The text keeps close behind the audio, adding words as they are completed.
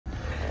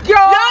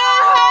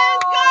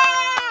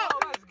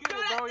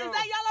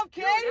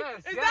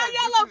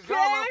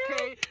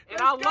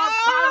I love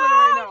Thailand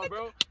right now,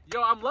 bro.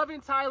 Yo, I'm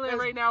loving Thailand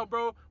right now,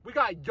 bro. We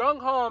got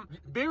YOUNGOHM,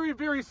 very,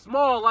 very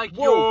small, like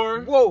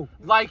like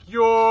my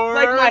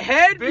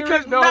head, very,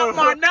 because not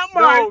mine.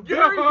 No,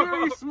 very,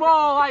 very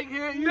small, like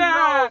here.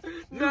 No.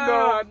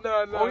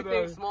 Only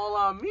thing small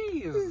on me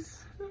is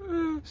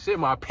shit,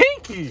 my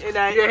pinky. You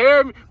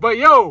hear me? But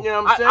yo,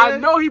 I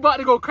know he about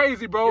to go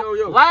crazy, bro.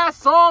 Yo. Last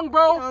song,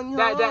 bro.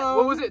 That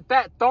what was it?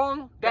 That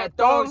thong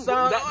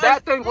song.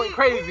 That thing went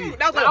crazy.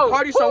 That was like a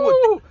party song. We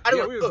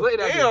was lit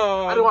that day.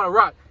 I didn't want to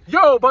rock.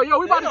 Yo, we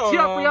about to tee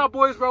up for y'all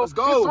boys, bro. Let's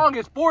go. This song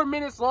is 4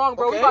 minutes long,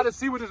 bro. We about to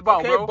see what it's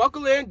about, bro.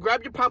 Buckle in,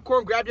 grab your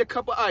popcorn, grab your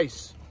cup of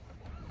ice,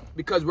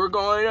 because we're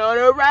going on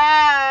a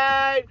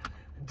ride.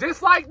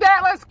 Just like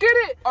that, let's get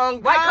it.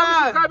 Like,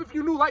 comment, subscribe if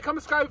you new. Like,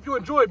 comment, subscribe if you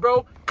enjoyed,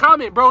 bro.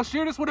 Comment, bro.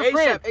 Share this with a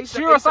friend.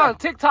 Share us on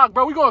TikTok,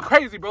 bro. We going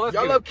crazy, bro. Let's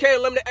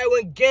YallLoveKae, Limited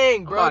Edwin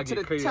gang, bro. To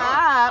the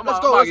top. Let's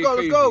go.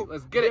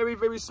 Let's get it. Very,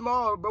 very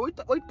small, bro. What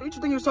you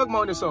think you was talking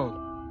about in this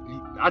song?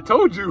 I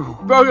told you,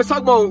 bro. You're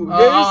talking about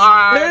this. All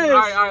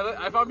right.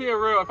 If I'm being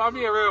real,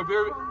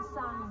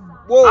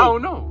 whoa. I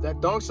don't know.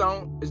 That thong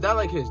sound, is that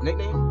like his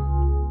nickname?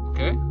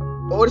 Okay.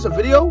 Oh, it's a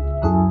video.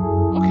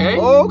 Okay.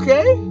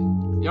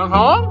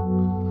 YOUNGOHM.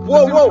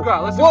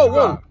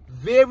 Whoa.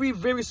 Very,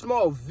 very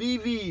small.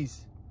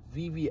 VVS.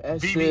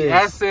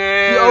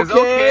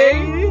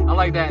 Okay. I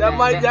like that. That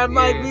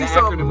might be the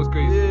something. acronym was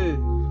crazy.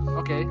 Yeah.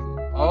 Okay.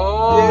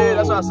 Oh. Yeah,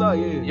 that's what I saw.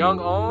 Yeah.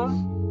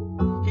 YOUNGOHM.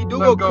 He do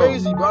go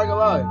crazy, bro. I ain't gonna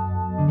lie.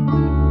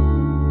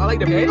 I like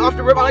the beat. Off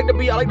the rip, I like the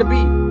beat.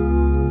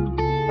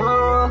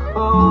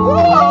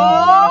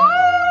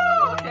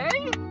 Okay.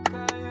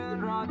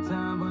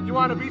 You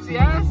want a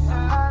BTS?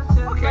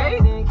 Okay.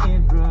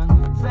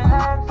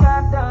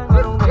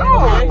 Let's go.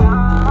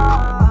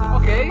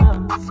 Okay.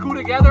 School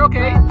together.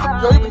 Okay.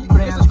 Yo,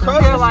 this is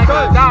crush. Like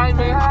a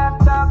diamond.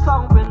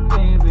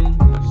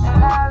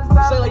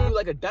 Say like you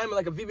like a diamond,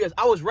 like a VVS.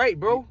 I was right,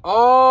 bro.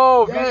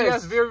 Oh,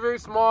 VVS, very, very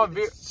small.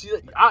 He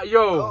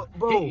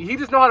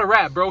just know how to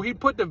rap, bro. He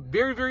put the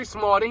very, very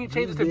small, then he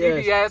changed it to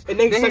VVS, and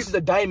then he says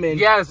the diamond.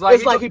 Yes, like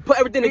it's like he put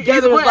everything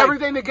together. He put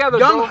everything together.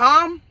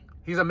 YOUNGOHM.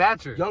 He's a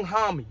matcher.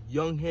 YOUNGOHM,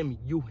 him,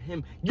 you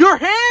him, you're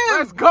him.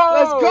 Let's go.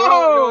 Let's go.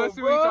 Yo, let's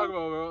see what you talking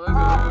about, bro. Let's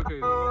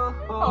go.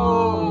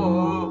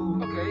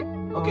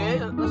 Okay.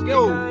 Let's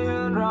go.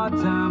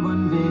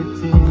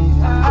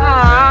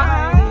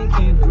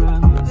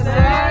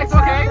 Sex,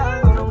 okay.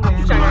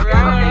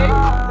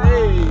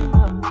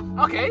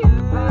 Okay.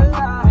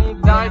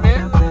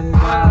 Diamond.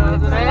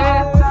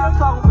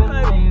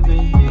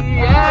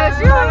 Yes,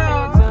 he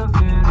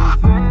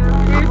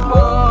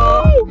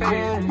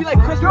like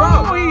Chris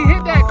Brown. He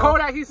hit that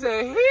Kodak. He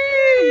said, he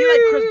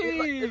like Chris.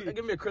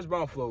 Give me a Chris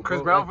Brown flow.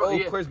 Chris Brown flow.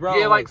 Chris Brown.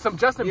 Yeah, like some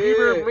Justin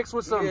Bieber mixed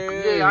with some.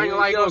 I ain't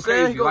like go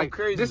crazy. Like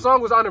this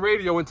song was on the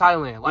radio in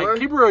Thailand. Like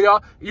keep it real,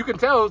 y'all. You can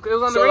tell it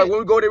was on the radio. So like when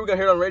we go there, we gonna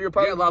hear it on the radio.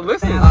 Probably. Yeah, like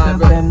listen.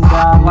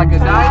 Like a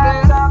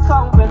diamond.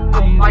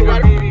 Like a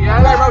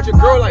BBS. Like around with your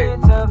girl, like.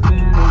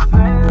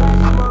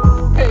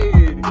 Hey,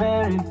 you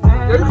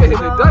can hit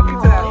the duck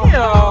into that.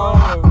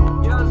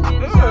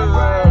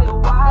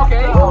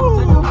 Okay.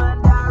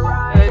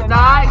 It's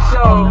night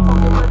show.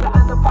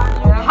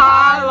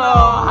 Hello.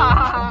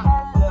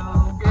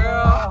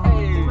 Girl,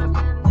 hey.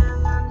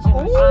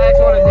 Next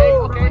on a date,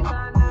 okay.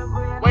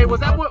 Wait, was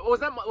that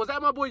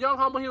my boy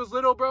YOUNGOHM when he was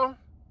little, bro?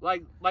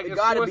 Like it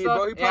gotta be,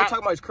 bro. He probably talking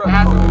about his crush.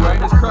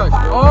 Right? His crush.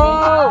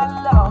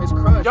 Oh, his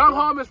crush.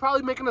 YOUNGOHM is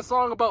probably making a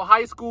song about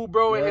high school,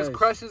 bro, and his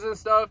crushes and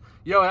stuff.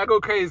 Yo, that go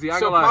crazy.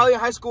 So probably in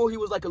high school he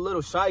was like a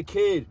little shy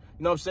kid.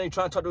 You know what I'm saying?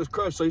 Trying to talk to his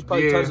crush. So he's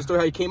probably telling the story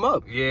how he came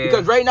up. Yeah.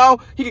 Because right now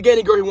he could get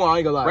any girl he want. I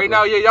ain't gonna lie. Right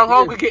now,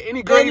 YOUNGOHM could get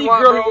any girl he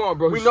want,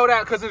 bro. We know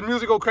that because his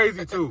music go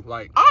crazy too.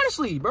 Like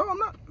honestly, bro, I'm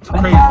not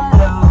crazy.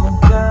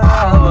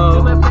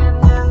 Hello.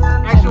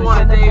 Actually,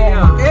 want to date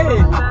him.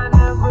 Hey.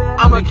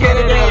 I'm a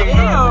candidate.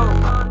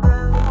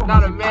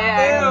 Not a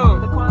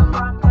man.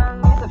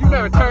 You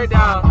never turned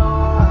down.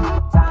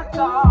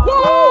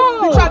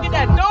 Whoa! You trying to get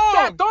that dong?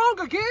 That dong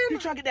again? You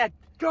trying to get that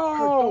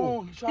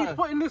dong? He's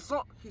putting this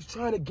song. He's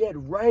trying to get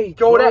right.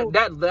 Yo,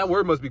 that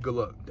word must be good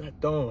luck. That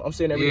dong. I'm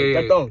saying that.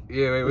 That dong.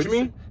 Yeah, wait. What you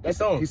mean? That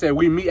dong. He said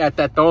we meet at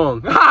that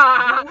dong. He told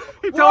her.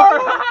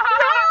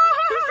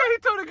 He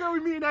told the girl we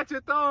meeting at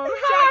your thong. He's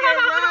trying to get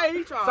right.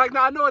 It's like,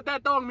 nah, I know what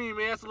that thong mean,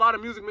 man. It's a lot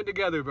of music mixed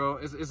together, bro.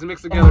 It's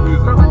mixed together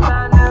music.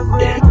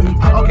 Okay.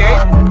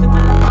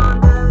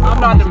 I'm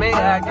not the main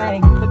actor.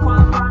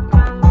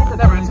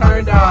 Never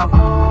turned down.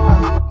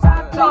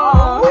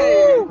 Oh,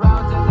 hey.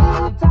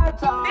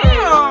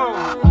 Damn.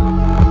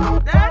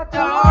 That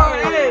dog,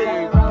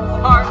 hey.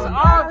 Hearts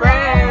are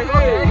brand,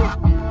 hey.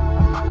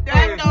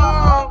 That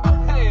dog,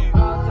 hey.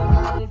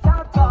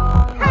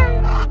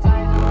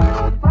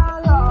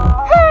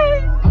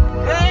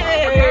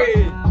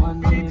 Hey.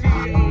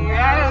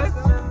 BTS.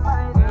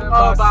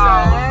 About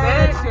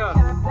session.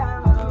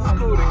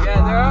 School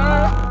together.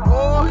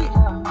 Oh,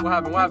 what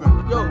happened?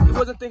 Yo, he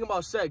wasn't thinking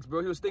about sex,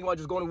 bro. He was thinking about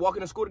just going and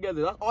walking to school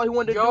together. That's all he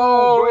wanted to do,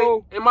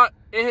 bro.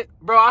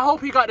 Bro, I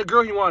hope he got the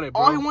girl he wanted,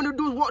 bro. All he wanted to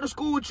do was walk to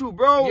school with you,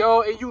 bro.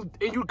 Yo, and you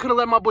couldn't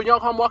let my boy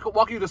YOUNGOHM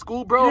walk you to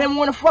school, bro? He didn't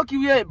want to fuck you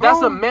yet, bro.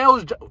 That's a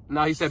male's job.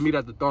 Nah, he said meet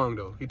at the thong,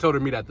 though. He told her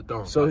meet at the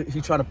thong. So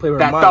he trying to play with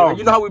that her thong. mind.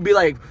 You know how we be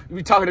like, we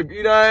be talking to,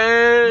 you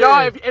know.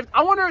 Yo, if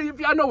I wonder if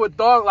y'all know what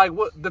thong, like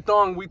what the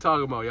thong we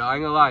talking about, y'all. I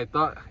ain't gonna lie.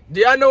 Do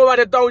y'all know about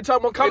the thong we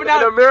talking about? Comment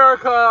down. In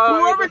America.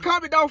 Whoever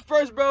comment down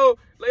first, bro.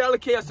 Like,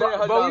 YallLoveKae, I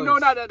said but we know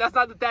that's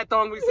not that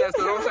thong we said,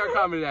 so don't start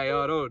commenting that,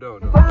 yo.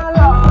 Don't.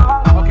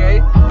 Okay.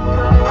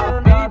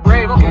 Be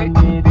brave, okay.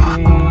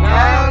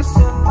 Yes.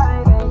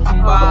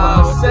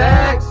 About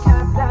sex.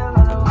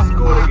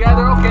 School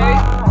together, okay.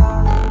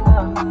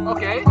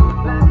 Okay.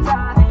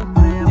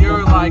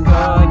 You're like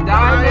a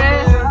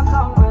diamond.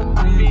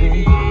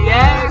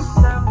 VVS.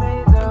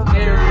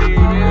 Very,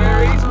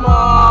 very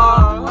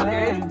small.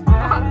 Okay.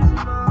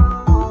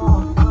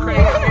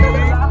 Crazy.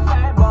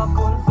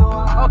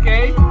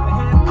 Okay.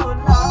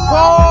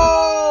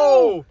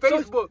 Whoa!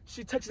 Facebook.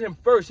 She texted him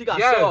first. He got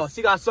sauce.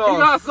 He got sauce,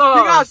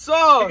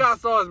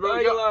 bro.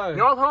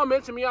 YOUNGOHM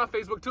mentioned me on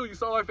Facebook too. You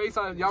saw our face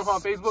on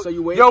YOUNGOHM Facebook. So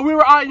you wait. Yo, we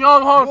were on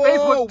YOUNGOHM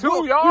Facebook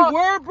too, y'all. We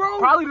were, bro.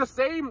 Probably the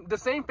same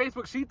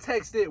Facebook she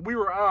texted. We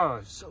were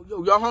on. So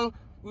yo, YOUNGOHM,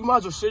 we might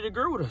as well share your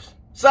girl with us.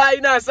 Say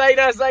now.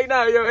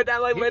 Yo, hit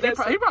that like, man. I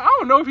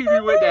don't know if he be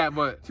with that,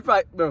 but he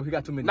probably, bro. He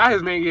got too many. Not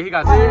his man. Yeah, he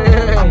got.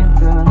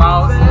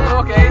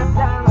 Okay.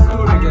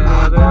 School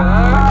together.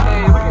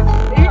 Hey, look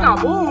at. He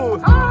got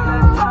moves.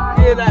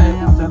 Yeah, that.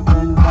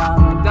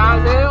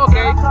 Diamond,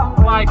 okay,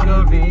 like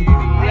a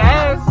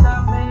VVS.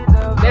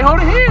 They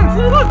holding hands.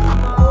 Look.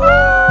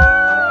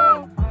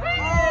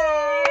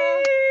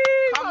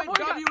 Comment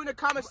W in the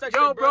comment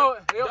section, Yo, bro.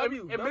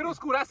 W. In middle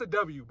school, that's a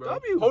W, bro.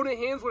 W. Holding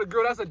hands with a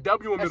girl, that's a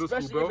W in middle school,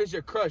 bro. Especially if it's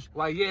your crush.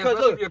 Like, yeah, because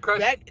look, your crush.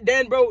 Back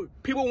then, bro,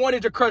 people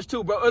wanted your crush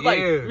too, bro. It was like,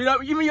 you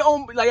know, even your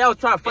own. Like I was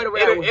trying to fight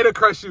around. It'll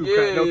crush you.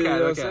 Yeah, no you cat, know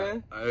no what I'm cat.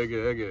 saying? I get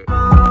it.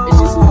 It's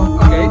just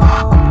Okay.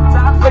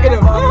 Look at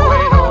him.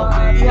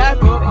 He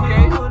happy.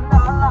 Okay.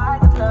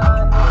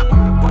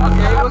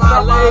 Okay, what's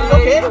up, lady?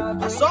 Okay.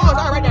 The songs, I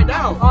write that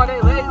down. All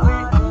day lately.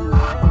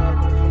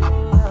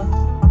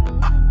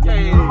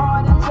 Yeah.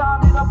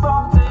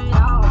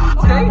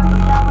 Okay.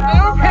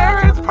 Your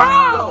parents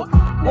proud.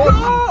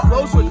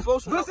 Flow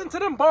switch. Listen to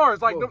them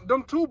bars, like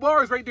them 2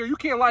 bars right there. You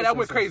can't lie, that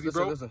went crazy,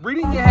 bro. Listen.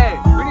 Reading your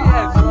head,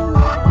 son.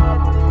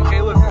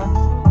 Okay, listen.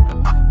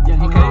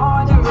 Okay,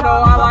 you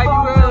know I like you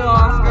in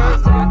long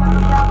skirts.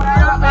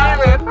 Your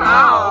parents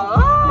proud.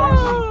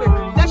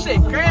 That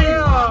shit crazy.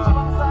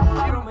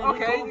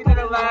 Okay, you did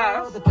it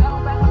last.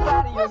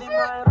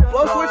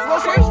 Flow switch.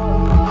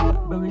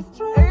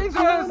 It's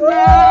just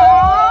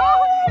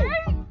now.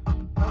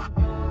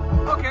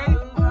 Okay.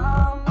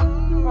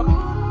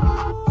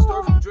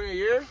 Start from junior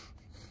year.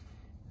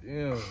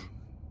 Damn.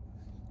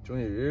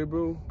 Junior year,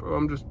 bro. Bro,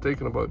 I'm just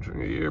thinking about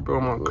junior year, bro.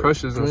 I'm on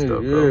crushes and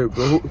stuff,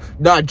 bro.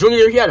 Nah, junior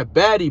year, he had a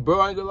baddie, bro.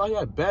 I ain't gonna lie, he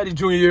had a baddie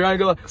junior year. I ain't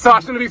gonna lie. So I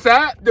shouldn't be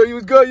sad? Yo, you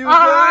was good. He was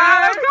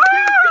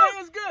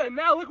good. And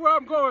now look where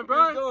I'm going,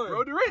 bro.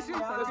 Road to riches.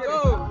 Let's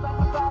go.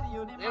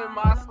 In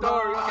my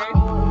story, okay?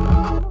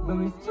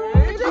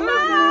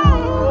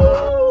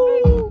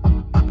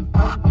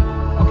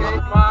 Okay,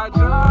 my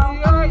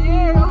junior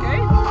year,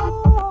 okay?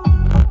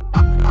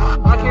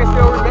 I can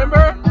still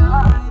remember.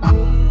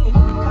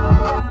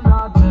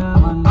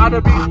 Out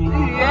of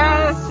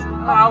BTS,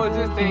 I was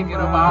just thinking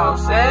about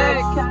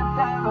sex.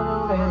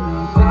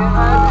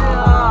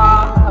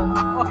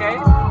 Okay.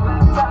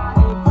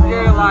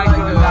 You're like a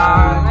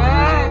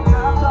diamond.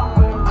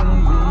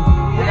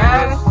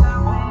 Yes.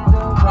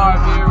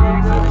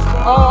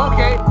 Oh,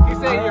 okay. He's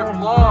saying your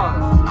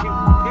flaws.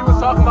 He was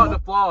talking about the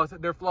flaws.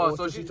 Their flaws.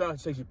 So she's trying to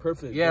say she's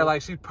perfect. Yeah, bro.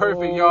 like she's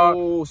perfect,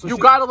 y'all. So you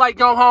gotta like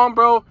YOUNGOHM,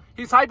 bro.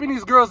 He's hyping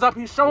these girls up.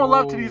 He's showing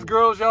love to these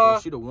girls, y'all.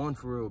 She the one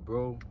for real,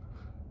 bro.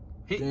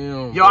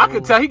 Damn, yo, bro. I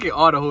could tell he get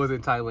all the hoes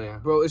in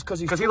Thailand. Bro, it's because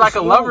he like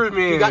a lover's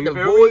man. He got the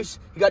voice,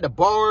 he got the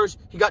bars,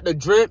 he got the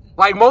drip.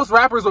 Like most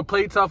rappers would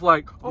play tough,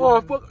 like, oh,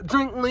 fuck,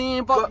 drink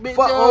lean, fuck bitch.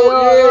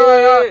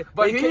 Yeah.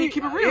 But he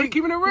keep it real. He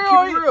keeping it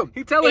real.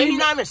 He telling he's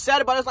not even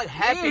sad about it. It's like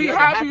happy. He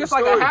happy. It's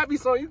like a happy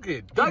song. You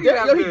get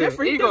he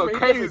different. He go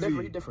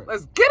crazy. He different.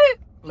 Let's get it.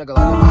 I'm not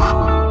gonna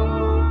lie.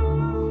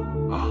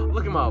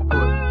 Look at my boy.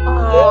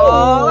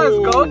 Oh, let's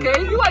go. Okay,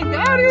 you like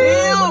that?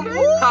 Damn.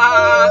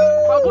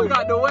 My boy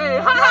got the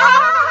way.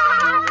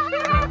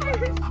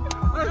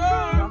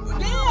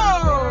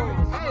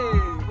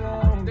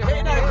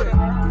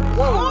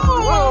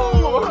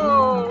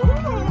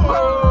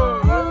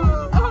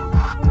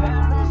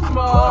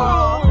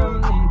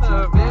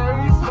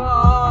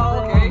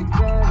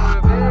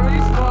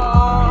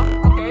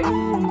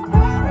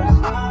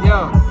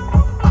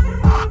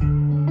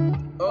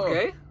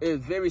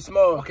 Very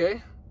small.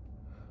 Okay.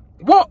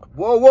 What?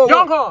 Whoa, whoa,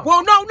 YOUNGOHM.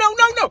 Whoa, no.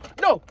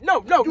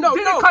 You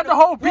didn't cut the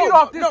whole beat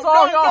off this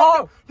song,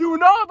 y'all. You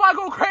know if I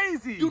go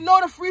crazy. You know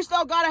the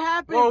freestyle gotta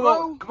happen,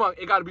 bro. Come on,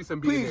 it gotta be some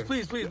beat in there.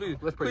 Please.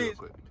 Let's pray real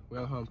quick.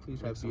 YOUNGOHM,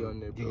 please have be on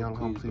there, bro.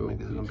 YOUNGOHM, please make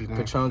this gonna be there.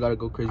 Katron gotta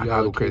go crazy. I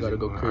gotta go crazy. Gotta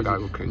go crazy. I gotta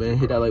go crazy. Man,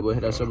 hit that like button,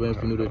 hit that sub button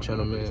if you're new to the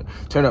channel, man.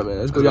 Turn up, man.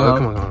 Let's go, y'all.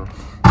 Come on,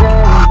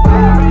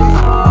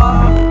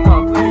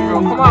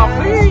 Come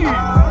on, please.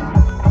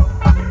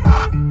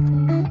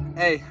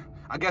 Hey,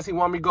 I guess he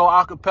want me to go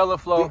acapella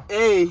flow.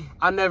 Hey,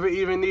 I never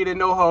even needed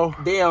no hoe.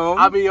 damn.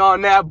 I be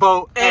on that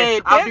boat.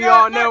 Hey, I be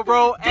on that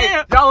road. Hey,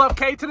 damn.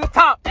 YallLoveKae to the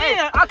top. Hey,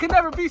 Damn. I can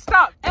never be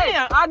stopped. Hey,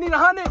 Damn. I need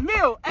 100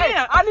 mil. Hey,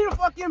 Damn. I need a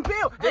fucking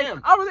bill. Damn.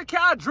 Hey, I really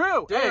can't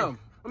drill. Damn. Hey, let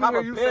me Pop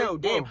hear a you pill.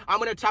 say, Damn. whoa.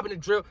 I'm on the top of the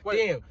drill. Wait.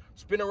 Damn.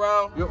 Spin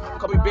around. Yo.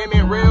 Call me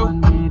Batman Real.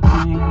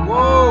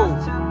 Whoa.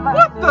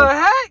 What the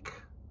heck?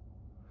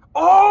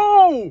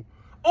 Oh,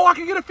 I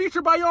can get a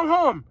feature by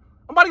YOUNGOHM. I'm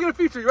about to get a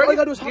feature. You ready? All you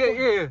gotta do is hop on.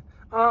 Yeah.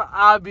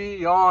 I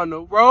be on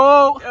the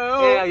road.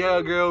 Oh. Yeah,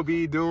 your girl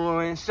be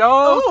doing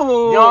shows.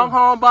 Oh.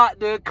 YOUNGOHM about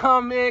to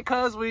come in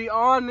cause we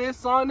on this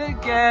song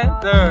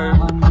together.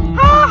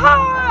 Ha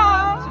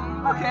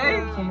ha.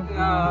 Okay. What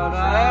the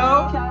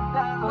hell?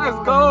 Let's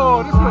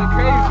go. This went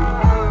crazy.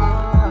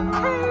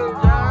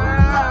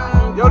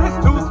 Yo, this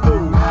too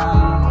smooth.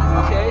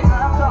 Okay.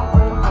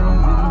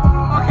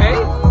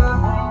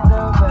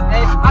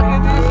 Hey, I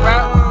can just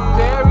rap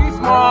very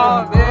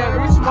small.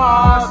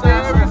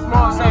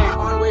 Say,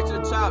 On the way to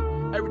the top.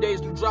 Every day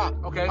is new drop.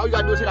 okay. All you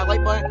gotta do is hit that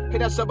like button, hit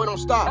that sub button, don't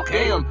stop.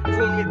 Okay. Damn. If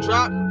you want me to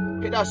drop,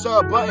 hit that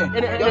sub button.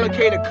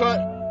 YallLoveKae in the cut.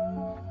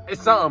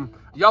 It's something.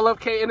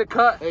 YallLoveKae in the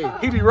cut. Hey.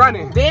 He be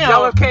running. Damn.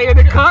 YallLoveKae in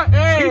the cut.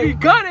 Hey. He be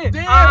gunning.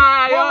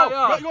 Damn.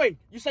 Yo. Wait,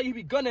 you say he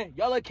be gunning.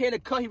 YallLoveKae in the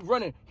cut, he be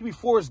running. He be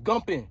Forrest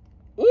Gumping.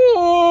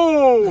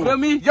 Ooh. You feel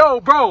me? Yo,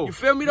 bro. You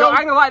feel me, Yo, though? I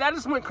ain't gonna lie. That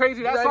just went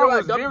crazy. That Yeah, song I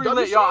was know, very dumb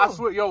lit. Yo, I song.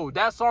 swear. Yo,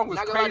 that song was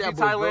Not gonna lie crazy, to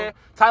that, boys, Thailand.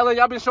 Thailand,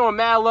 y'all been showing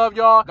mad love,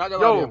 y'all. Not gonna lie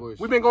to Yo, that, boys.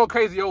 we been going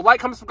crazy. Yo, like,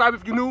 comment, subscribe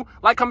if you new.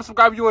 Like, comment,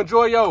 subscribe if you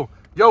enjoy. Yo,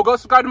 go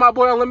subscribe to my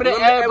boy Unlimited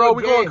Ad, bro.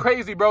 We going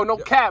crazy, bro. No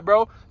cap,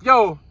 bro.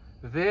 Yo.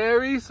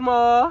 Very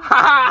small.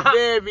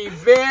 Very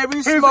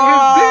His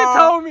small. big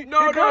told me.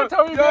 No, His girl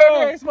told me yo.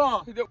 very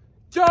small.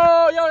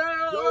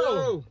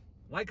 Yo.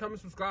 Like,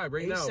 comment, subscribe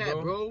right now,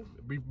 ASAP, bro.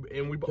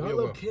 And we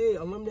YallLoveKae,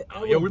 Unlimited.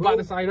 Yo, we about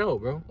to sign out,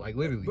 bro. Like,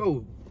 literally.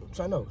 Bro,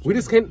 sign out. We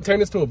just can't turn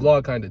this to a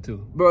vlog, kind of,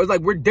 too. Bro, it's like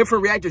we're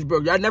different reactors,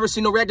 bro. Y'all never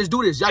seen no reactors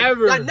do this. Y'all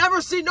Ever.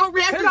 never seen no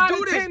reactors 10 out do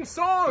of this. 10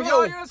 songs.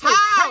 Bro, Yo, you're so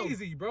how?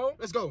 crazy, bro.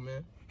 Let's go,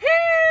 man.